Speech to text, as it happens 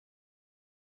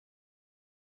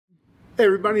Hey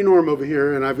everybody, Norm over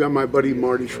here, and I've got my buddy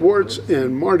Marty Schwartz,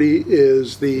 and Marty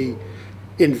is the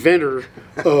inventor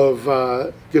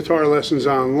of Guitar Lessons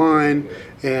Online,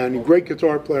 and great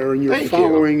guitar player, and your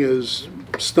following is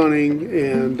stunning,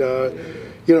 and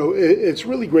you know, it's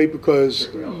really great because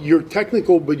you're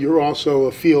technical, but you're also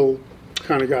a feel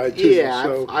kind of guy too. Yeah,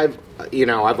 so,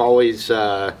 I've always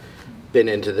been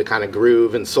into the kind of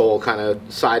groove and soul kind of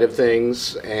side of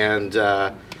things, and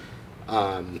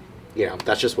you know,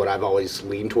 that's just what I've always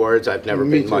leaned towards. I've never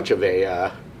been much of a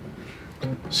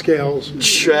scales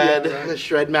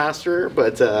shred master,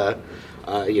 but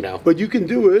you know. But you can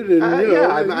do it, and you know,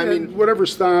 I mean, whatever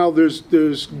style, there's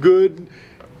good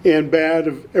and bad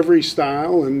of every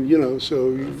style, and you know,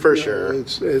 so for sure,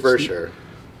 it's for sure.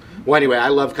 Well, anyway, I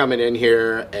love coming in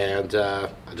here, and I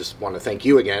just want to thank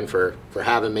you again for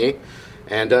having me.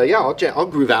 And yeah, I'll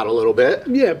groove out a little bit.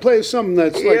 Yeah, play something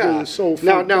that's like a soul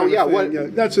funk. No, yeah, what? Yeah,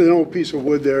 that's an old piece of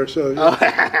wood there. So.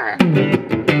 Yeah.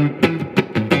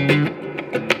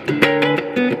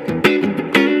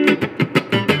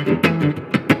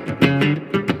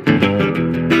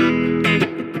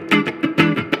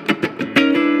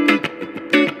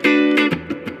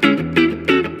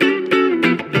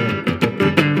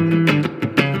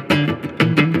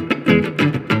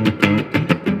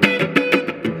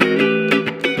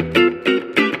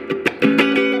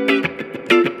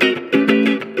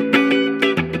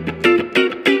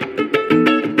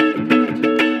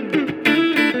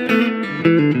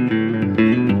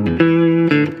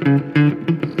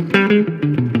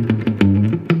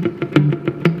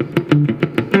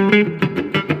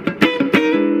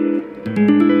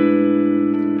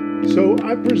 So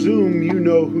I presume you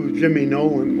know who Jimmy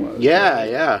Nolan was. Yeah,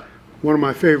 yeah. One of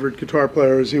my favorite guitar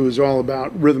players. He was all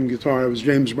about rhythm guitar. It was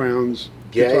James Brown's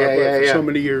guitar player for so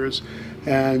many years,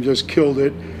 and just killed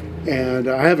it. And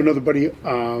I have another buddy,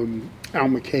 Al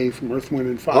McKay from Earth, Wind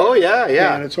and Fire. Oh yeah,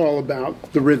 yeah. And it's all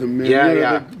about the rhythm. And, yeah, you know,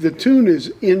 yeah. The tune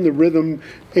is in the rhythm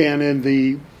and in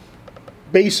the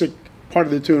basic part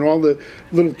of the tune. All the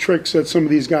little tricks that some of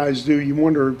these guys do, you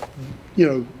wonder, you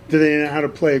know, do they know how to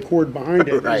play a chord behind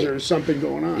it? Right. Is there something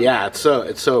going on? Yeah, it's so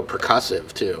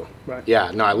percussive too. Right.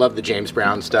 Yeah, no, I love the James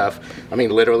Brown stuff. I mean,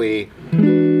 literally,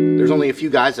 there's only a few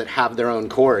guys that have their own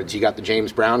chords. You got the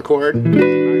James Brown chord,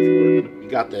 you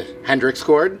got the Hendrix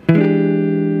chord. Yeah.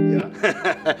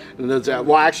 And those,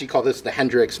 well, I actually call this the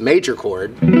Hendrix major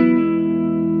chord.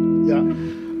 Yeah.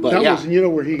 But that yeah. was, you know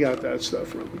where he got that stuff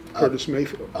from? Curtis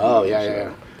Mayfield. Oh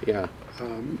yeah, yeah.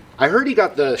 I heard he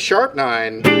got the Sharp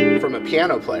 9 from a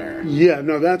piano player. Yeah,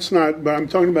 no, that's not. But I'm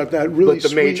talking about that really But the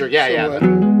sweet. major, yeah. Yeah,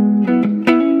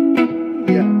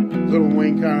 little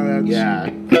wing kind of. That's, Yeah.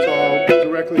 It's all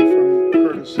directly from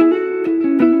Curtis.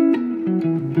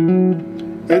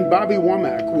 And Bobby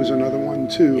Womack was another one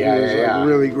too. Yeah, who was yeah.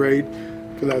 really great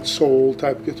for that soul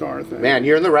type guitar thing. Man,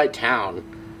 you're in the right town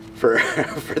for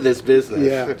for this business.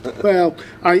 Yeah. Well,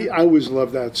 I always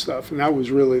loved that stuff, and that was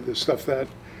really the stuff that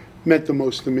meant the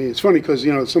most to me. It's funny because,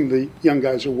 you know, some of the young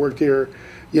guys who worked here,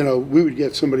 you know, we would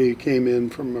get somebody who came in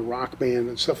from a rock band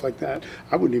and stuff like that.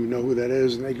 I wouldn't even know who that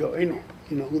is, and they'd go, "Hey, no,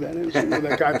 you know who that is? You know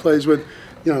that guy plays with,"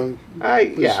 you know,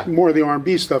 more of the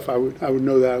R&B stuff. I would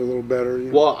know that a little better.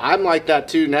 You know? Well, I'm like that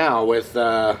too now with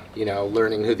you know,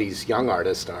 learning who these young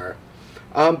artists are.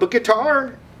 But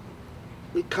guitar,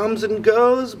 it comes and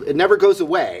goes. It never goes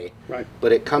away. Right.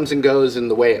 But it comes and goes in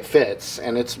the way it fits,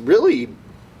 and it's really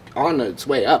on its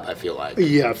way up, I feel like.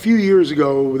 Yeah, a few years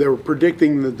ago, they were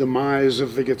predicting the demise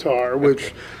of the guitar,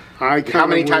 which I kind of. How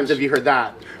many times have you heard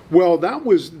that? Well,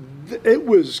 it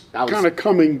was kind of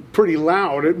coming pretty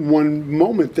loud at one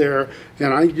moment there,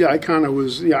 and I kind of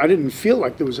was, I didn't feel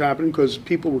like that was happening because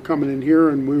people were coming in here,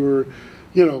 and we were,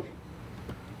 you know,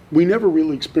 we never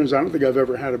really experienced. I don't think I've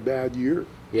ever had a bad year.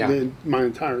 Yeah. In my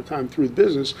entire time through the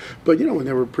business. But, you know, when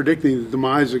they were predicting the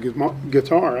demise of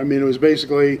guitar, I mean, it was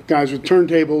basically guys with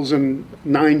turntables and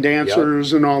 9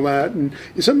 dancers and all that. And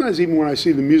sometimes even when I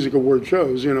see the music award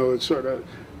shows, you know, it's sort of,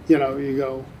 you know, you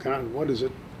go, God, what is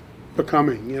it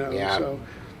becoming, you know? Yeah. So,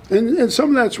 and some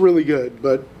of that's really good,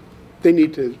 but they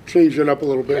need to change it up a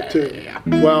little bit too. Yeah.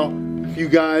 Well, if you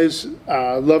guys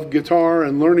love guitar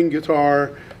and learning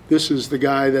guitar, this is the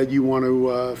guy that you want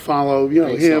to follow. You know,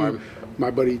 Thanks, him. Norm. My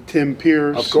buddy Tim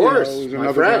Pierce, of course, you know, who's my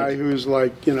another friend. guy who's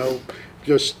like, you know,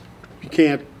 just you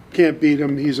can't beat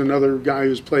him. He's another guy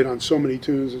who's played on so many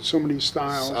tunes and so many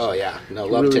styles. Oh yeah, no,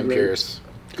 love really Tim Pierce,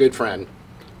 good friend.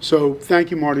 So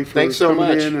thank you, Marty, for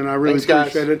coming in, and I really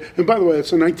appreciate it. And by the way,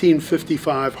 it's a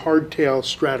 1955 Hardtail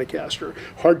Stratocaster.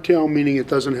 Hardtail meaning it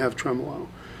doesn't have tremolo.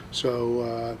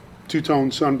 So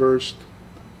two-tone sunburst,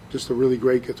 just a really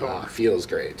great guitar. Feels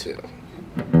great too.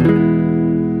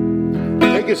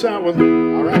 Take us out with.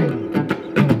 All right.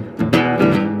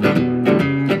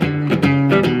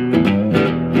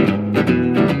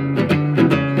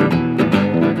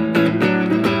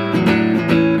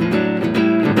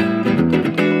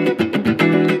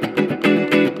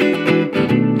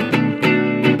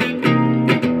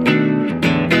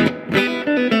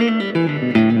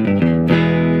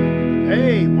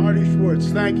 Hey, Marty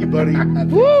Schwartz, thank you, buddy.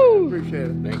 Woo!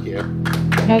 Appreciate it. Thank you.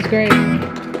 That was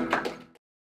great.